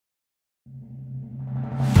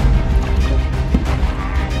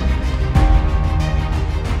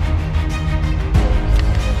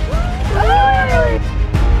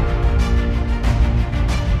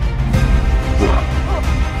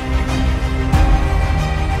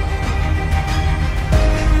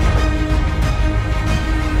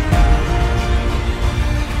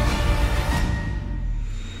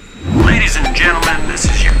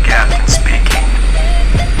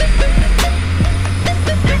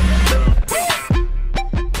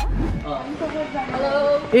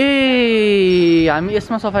ए हामी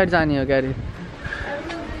यसमा सफारी जाने हो क्यारे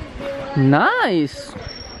नाइस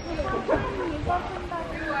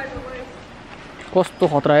कस्तो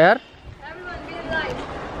खतरा यार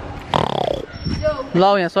ल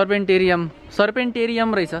यहाँ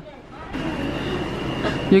सर्पेन्टेरियम रहेछ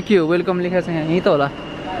यो के हो वेलकम लेखेको छ यहाँ यही त होला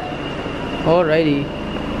अलराइटी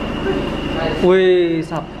ओए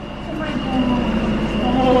साप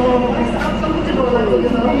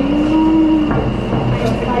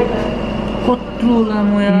कत्रो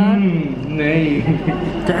लामो यार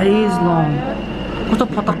That is long कस्तो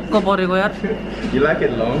फटक्क परेको यार You like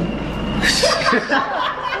it long?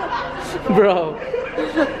 Bro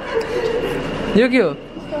यो के हो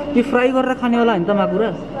यो फ्राई गरेर खाने होला नि त माकुरा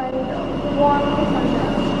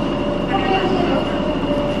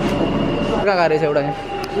कहाँ रहेछ एउटा यहाँ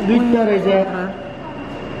दुईटा रहेछ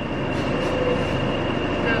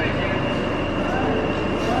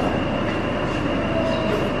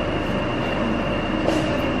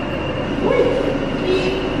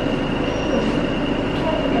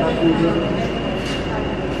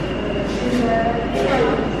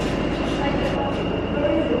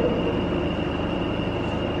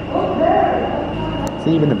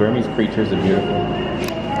See, even the Burmese creatures are beautiful.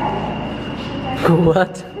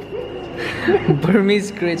 What?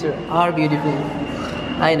 Burmese creatures are beautiful.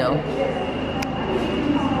 I know.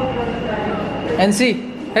 And see,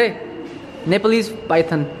 hey, Nepalese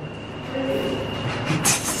python.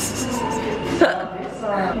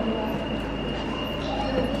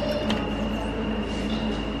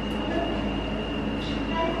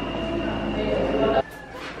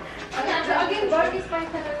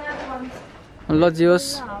 ल जियोस्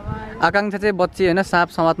आकांक्षा चाहिँ बच्ची हैन साप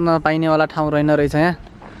समात्न पाइने वाला ठाउँ रहेन रहेछ यहाँ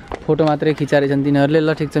फोटो मात्रै खिचारेछन् तिनीहरूले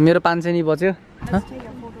ल ठिक छ मेरो 500 नि बच्यो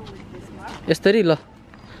यसरी ल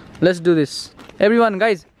let's do this everyone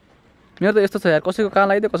guys मेरो त यस्तो छ यार कसैको कान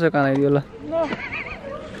लगाइदियो कसैको कान लगाइदियो ल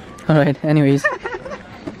all right anyways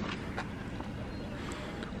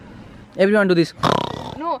everyone do this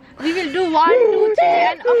No, we will do 1, 2, 3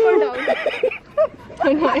 and up or down.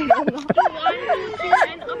 No, 1, 2, 3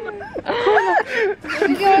 and up or down.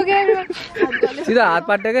 Okay, everyone. सीधा हात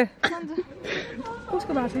पाट्यो के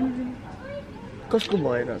कसको भाषा नि कसको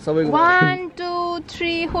भएन सबैको 1, 2,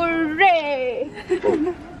 3 hooray.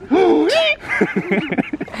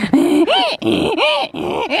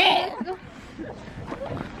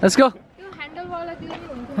 Let's go. यो ह्यान्डल वाला त्यो नि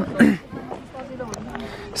हुन्छ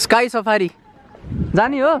स्काई सफारी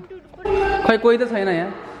जानी हो खै कोही त छैन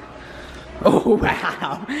यहाँ Oh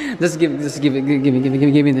wow. Just give me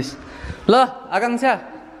this. ल आकांक्षा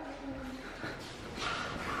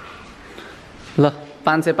ल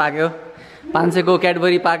 500 पाक्यो 500 को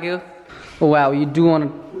क्याडबरी पाक्यो Oh wow, you do want to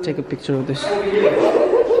take a picture of this.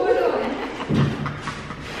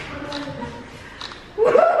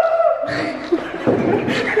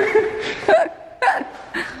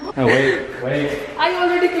 Oh, wait. I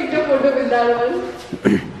already clicked a photo with that one.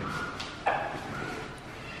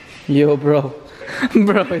 Yo, bro.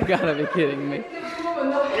 Bro, you gotta be kidding me.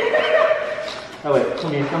 Oh, wait.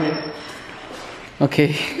 Come here.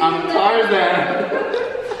 Okay. I'm Tarzan.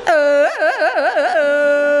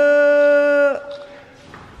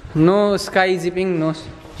 No sky zipping, no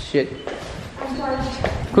shit.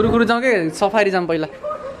 कुरु जाउँ के safari जाउँ पहिला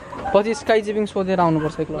पछि sky जिपिङ सोधेर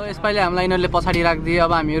आउनुपर्छ ल यसपालि हामीलाई यिनीहरूले पछाडि राखिदिए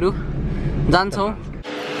अब हामीहरू जान्छौँ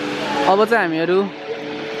अब चाहिँ हामीहरू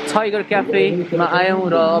छाइगर क्याफेमा आयौँ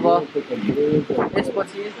र अब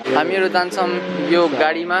यसपछि हामीहरू जान्छौँ यो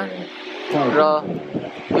गाडीमा र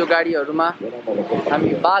यो गाडीहरूमा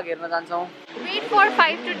हामी बाघ हेर्न जान्छौँ Wait for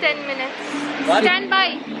 5 to 10 minutes. Stand by.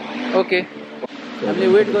 Okay हामीले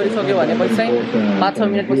वेट गरिसक्यो भनेपछि चाहिँ 5-6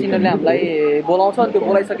 मिनटपछि यिनीहरूले हामीलाई बोलाउँछ अनि त्यो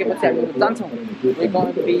बोलाइसकेपछि हामीहरू जान्छौँ we going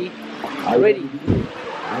to be ready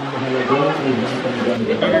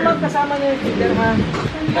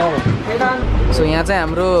so यहाँ चाहिँ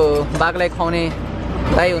हाम्रो बाघलाई खुवाउने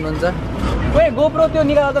दाइ हुनुहुन्छ ओए गोप्रो त्यो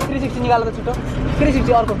निकाल्दा 360 निकाल्दा छिटो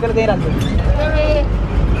 360 अर्को त्यसले त्यहीँ राख्छु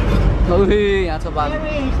ओए यहाँ छ बाघ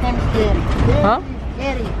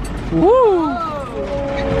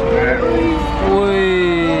ओए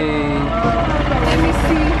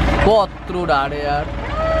कत्रो ढाडे यार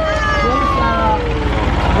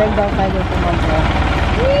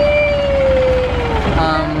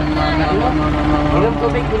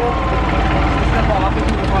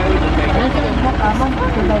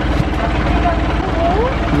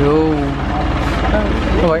Yo.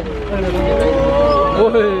 Oi.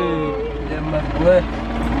 Oi.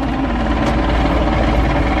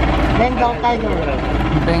 Bengal tiger.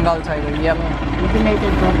 Bengal tiger, yep.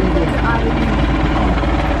 Originated from India.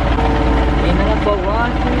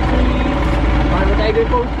 One, two, three.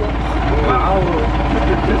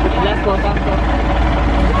 Last bottom.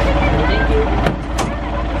 Thank you.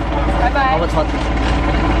 Bye-bye.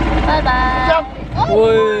 Bye-bye. Jump.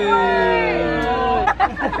 Oi.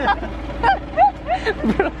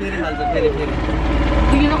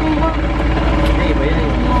 Hindi na kuha.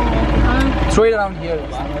 Throw it around here.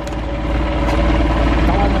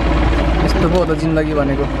 यस्तो पो हो त जिन्दगी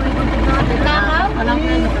भनेको. Alam ko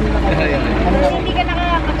yun. Hindi ka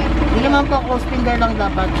nakakakit. Hindi naman po ako spinner lang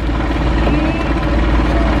dapat.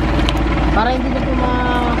 Para hindi na po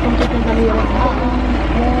ma-compete yung kaliwa.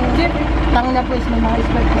 Yung tang na po is may mga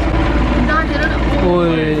spike.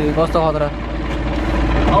 ओइ कस्तो खतरा.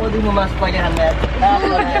 Ako din mo mas pwede hanggat.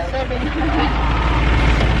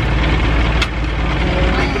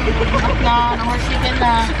 Na, no more chicken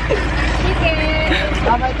na. Chicken.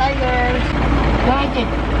 Bye-bye, tigers. Like it.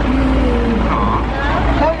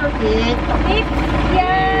 It. Beef.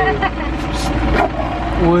 Yeah.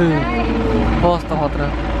 ओइ कस्तो खतरा.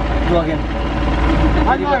 Do again.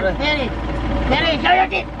 One more. Terry. Terry, show your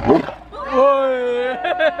teeth. ओइ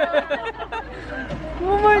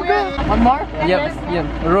Oh my god. One more. Yep,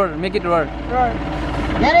 roar, make it roar.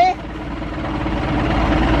 Terry.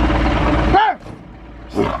 Roar.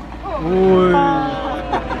 ओइ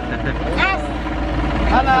Yes.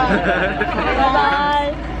 Bye-bye. Bye-bye.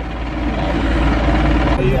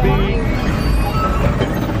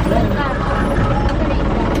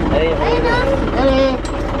 Ayun na. Terry.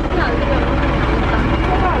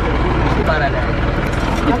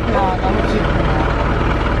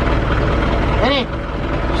 Terry.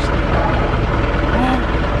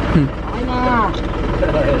 Ay na.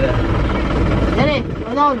 Terry,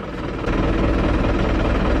 go down.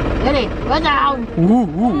 Terry, go down.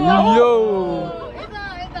 Yo.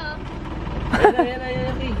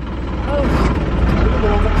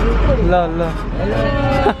 La la.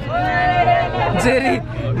 Jerry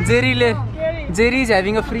is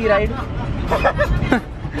having a free ride.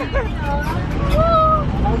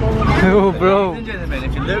 Oh bro.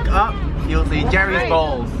 If you look up, you'll see Jerry's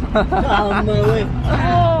balls. On my way.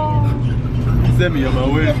 Send me on my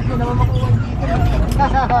way.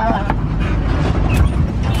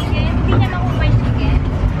 Hindi na makuha yung chicken.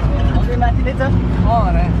 Okay, natin ito. Oh,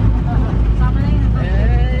 अरे. Sama na yun.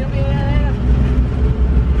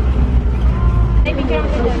 Ay, picture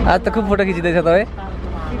ako doon. आज त खूब photo खिचिँदैछ तपाईँ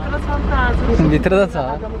भित्र त छ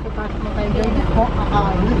गयो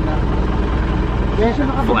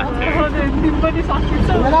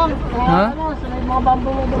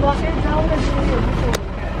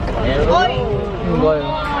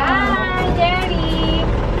Hi, Jerry.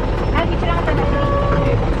 Ay, picture ako doon.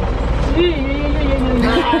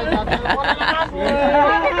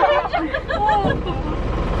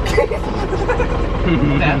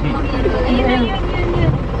 Ayun na,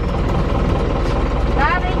 yun.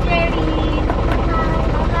 Bye, Jerry.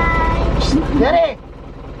 Bye. Jerry!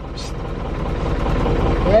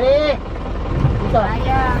 Jerry! Dito.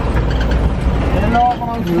 Sayang. Hello ako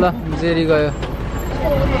ng ल जेरी गयो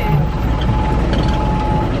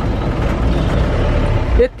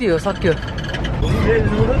यति हो सक्यो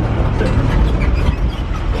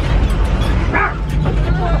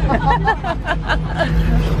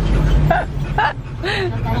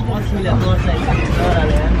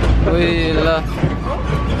Wait,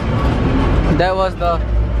 that was the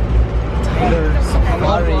tiger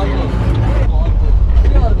safari.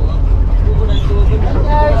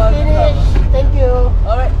 Thank you.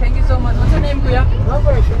 Alright, thank you so much. What's your name, Kuya?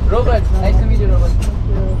 Robert. Robert. Nice to meet you, Robert.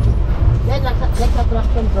 Let's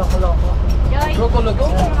attraction Crocoloco. Joy. Croco Loco?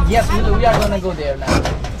 Yes, we are gonna go there now.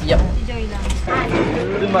 Yep. Si Joy lang.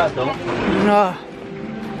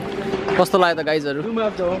 कस्तो लाग्यो त गाइजहरु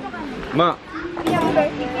Ma.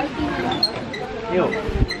 Yo.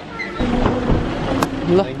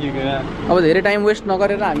 ल Thank you, Kuya. अब धेरै time West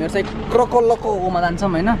नगरेर हामीहरु चाहिँ क्रोकोलोकोमा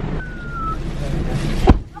जान्छौं हैन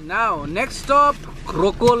now next stop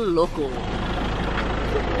क्रोकोलोको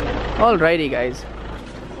Alrighty guys.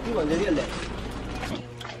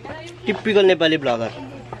 Typical Nepali blogger.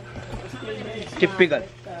 Typical.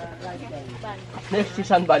 Next is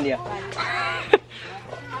Sanbania.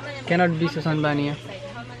 Cannot be Susan Bania.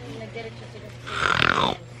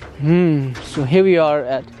 So here we are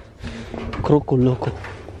at Crocoloko.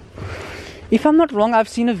 If I'm not wrong, I've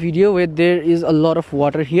seen a video where there is a lot of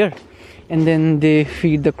water here and then they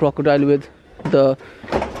feed the crocodile with the,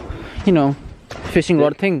 you know, fishing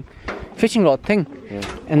rod thing. Yeah.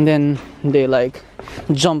 And then they like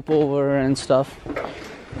jump over and stuff.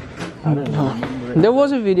 There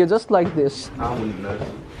was a video just like this.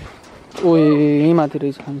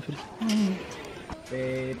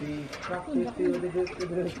 Baby crocodile.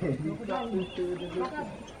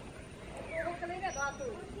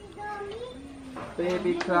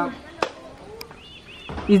 Baby crocodile.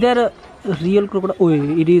 Is there a real crocodile? Oh,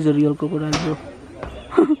 it is a real crocodile, bro.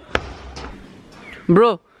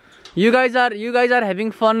 Bro, you guys are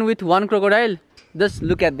having fun with one crocodile. Just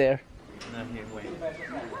look at there.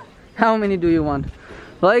 How many do you want?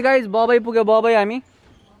 Hey guys, Babai puge Babai हामी.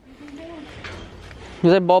 यो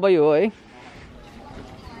चाहिँ Babai हो है.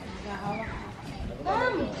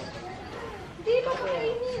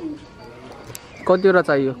 कतिवटा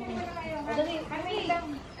चाहियो?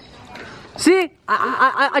 See,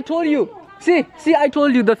 I told you. See, I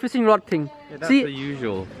told you the fishing rod thing. Yeah, that's See, the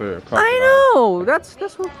usual for a crocodile. I know. That's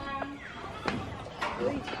what.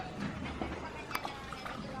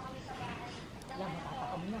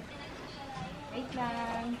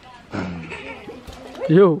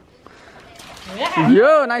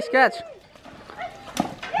 Yo, nice catch.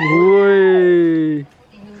 Oi.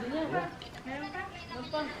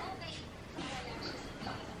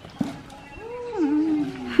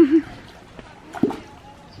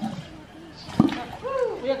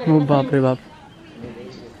 ओ बाप रे बाप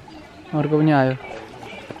अर्को पनि आयो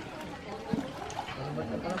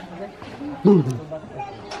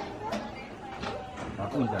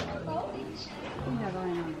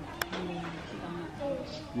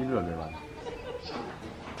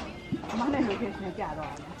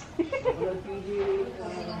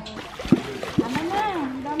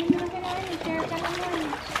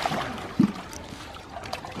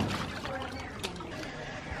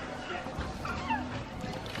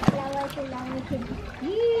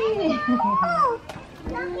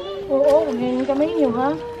Ganyan kami niyo ha?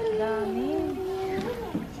 Dami.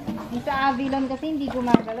 Sa Avilon kasi hindi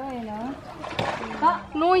gumagalaw eh, no?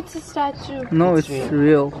 No, it's a statue. No, it's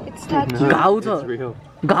real. It's statue. घाउ छ It's real.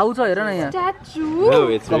 घाउ छ हेर न यहाँ Statue. No,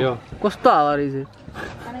 it's real. कस्तो हावा रहेछ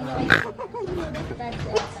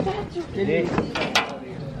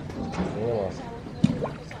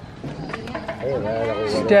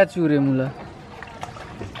स्ट्याचु रे मुला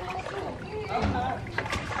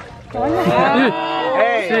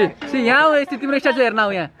सी यहाँ हो यस्तो तिम्रो स्ट्याचु हेर्न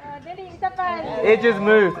आऊ यहाँ It just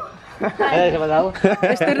moved.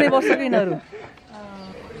 यस्तै नै बस्छ कि यिनीहरू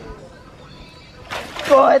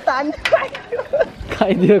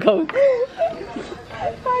खाइदियो खाऊ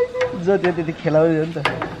जो त्यति खेलाउँयो नि त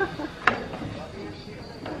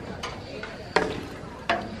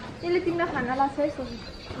यसले तिमीलाई खाना लाग्छ है सोभी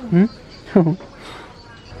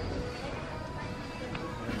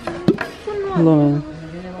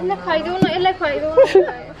यसलाई खाइदेऊ न यसलाई खाइदेऊ न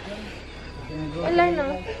यसलाई न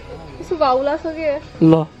यसो घाउ लाग्छ कि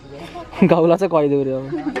ल घाउला चाहिँ खुवाइदेऊ रे अब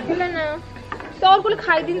यसलाई न त्यो अर्कोले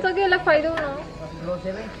खाइदिन्छ कि यसलाई खुवाइदेऊ न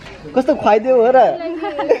कस्तो खुवाइदियो हो र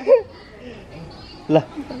ल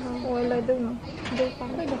यसलाई देऊ न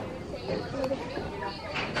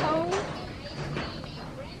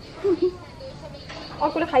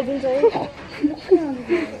अर्कोले खाइदिन्छ है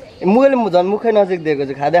मुखले झन् मुखै नजिक दिएको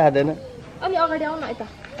चाहिँ खाँदै खाँदैन अनि अगाडि आऊ न यता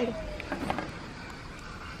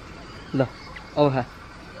ल अब खा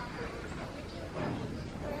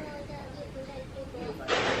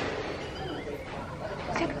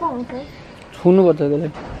छुनुपर्छ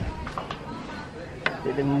त्यसलाई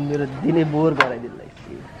त्यसले मेरो दिनै बोर गराइदिनु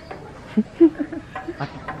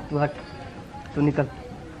तँ निकाल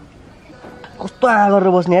कस्तो आ गरेर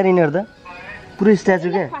बस्ने यार यिनीहरू त पुरै स्ट्याचु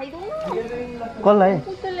क्या कसलाई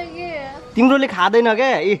तिम्रोले खाँदैन क्या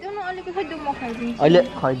अहिले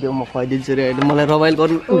खुवाइदेऊ म खुवाइदिन्छु रे अहिले मलाई रमाइलो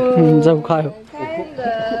गर्नु जाऊ खायो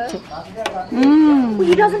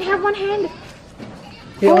He doesn't have one hand.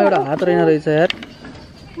 यो एउटा हात रहेन रहेछ यार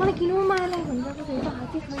मलाई किन माया लाग्छ भन्छ कसै त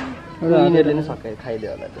हातै छैन यिनीहरूले नै सकाइ खाइदियो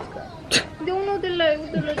होला त्यसको देऊ न त्यसलाई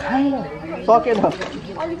सकेन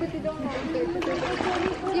अलिकति देऊ न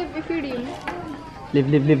give feed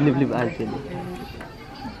him लिभ आइसक्यो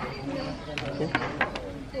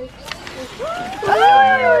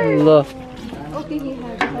ल okay he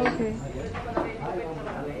has okay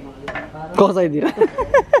कसाइदियो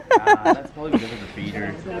That's probably because of the feeder.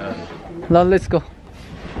 ल let's go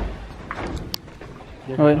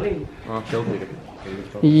Kill feeder.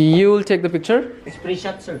 You will take the picture?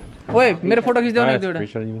 Screenshot, sir. Wait, मेरो फोटो खिच्देऊ न एक दुईवटा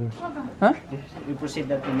huh? You proceed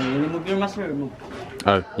that to me. You remove your mask, remove.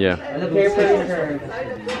 Oh, yeah. Look here, sir.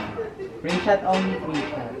 Screenshot only,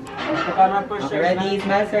 screenshot. Ready,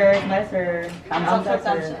 smile, sir. Thumbs up,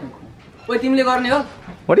 sir. ओइ तिमीले गर्ने हो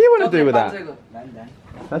What do you want to do with that?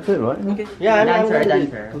 That's it, right? Okay. Yeah, I'm done,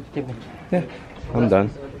 sir. I'm done.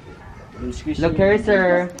 Look here, sir.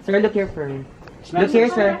 Sir, look here first. Look here,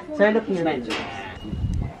 sir. Sir, look here.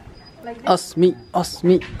 Us me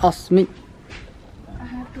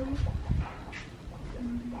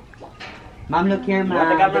Mom, look here,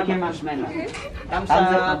 mom. Look here, mom. Thumbs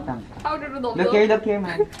up. How to do the Look here,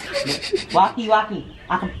 mom. Walkie.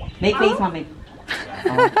 Make face, mom. Make.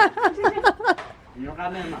 Your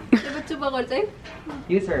camera, mom.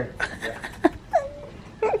 You, sir.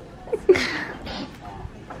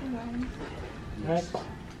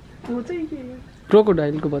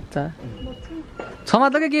 Crocodile को बच्चा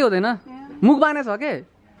समात्लकै केही हुँदैन मुख बाने छ के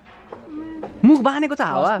मुख बानेको छ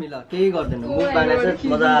हावा केही गर्दैन मुख बाने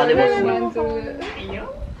चाहिँ मजाले बस्नु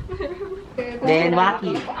Then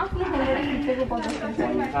walkie.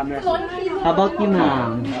 How about you,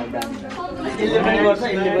 mom?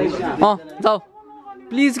 जाऊ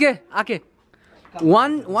प्लिज के आके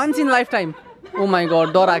once in lifetime. Oh my god,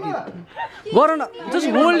 डर आके गर न just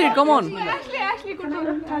hold it, come on. Ashley could not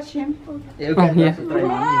touch him.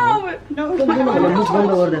 मुख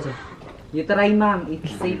बन्द गर्दैछ You try, mom.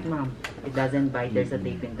 It's safe, mom. It doesn't bite. There's a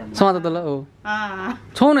tape in the mouth. समात त ल हो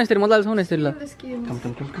छौ न यसरी मजाले छौ न यसरी ल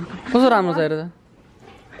कस्तो राम्रो छ हेर त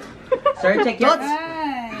Sir, check your.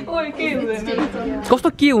 कस्तो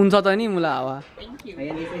के हुन्छ त नि मुला हावा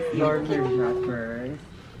Ayan, this is your first shot first.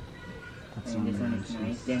 And this one is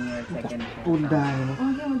nice. Then your second shot.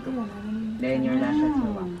 Then your last shot.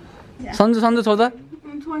 Sanju Sanju छौ त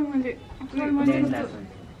Then last one.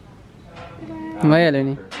 भइहाल्यो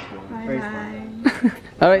नि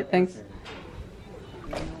alright thanks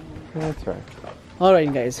That's right.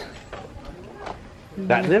 alright guys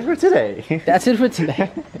That's it for today. that's it for today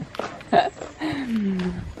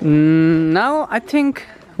now I think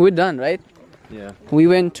we're done, right? Yeah. We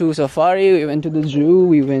went to safari, we went to the zoo,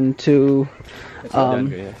 we went to done,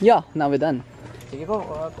 yeah, now we're done.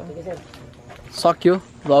 सक्यो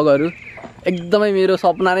भ्लगहरु एकदमै मेरो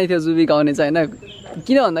सपना नै थियो जुबिक आउने चाहिँ हैन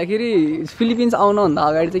किन भन्दाखेरि फिलिपिन्स आउनुभन्दा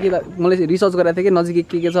अगाडि चाहिँ के मैले रिसर्च गरेको थिएँ कि नजिक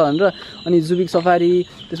के छ भनेर अनि जुबिक सफारी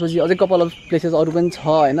त्यसपछि अझै कपाल अफ प्लेसेस अरु पनि छ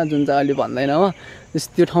हैन जुन चाहिँ अहिले भन्दैन हो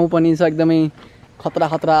त्यो ठाउँ पनि छ एकदमै खतरा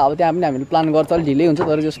अब त्यहाँ पनि हामीले प्लान गर्छ अलि ढिलै हुन्छ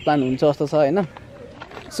तर जस प्लान हुन्छ जस्तो छ हैन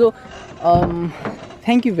so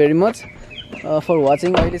thank you very much for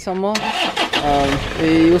watching अहिलेसम्म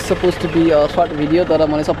it was supposed to be a short video तर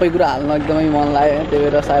मलाई सबै कुरा हाल्न एकदमै मन लाग्यो त्यही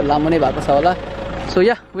भएर सायद लामो नै भएको छ होला so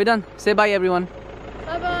yeah we're done say bye everyone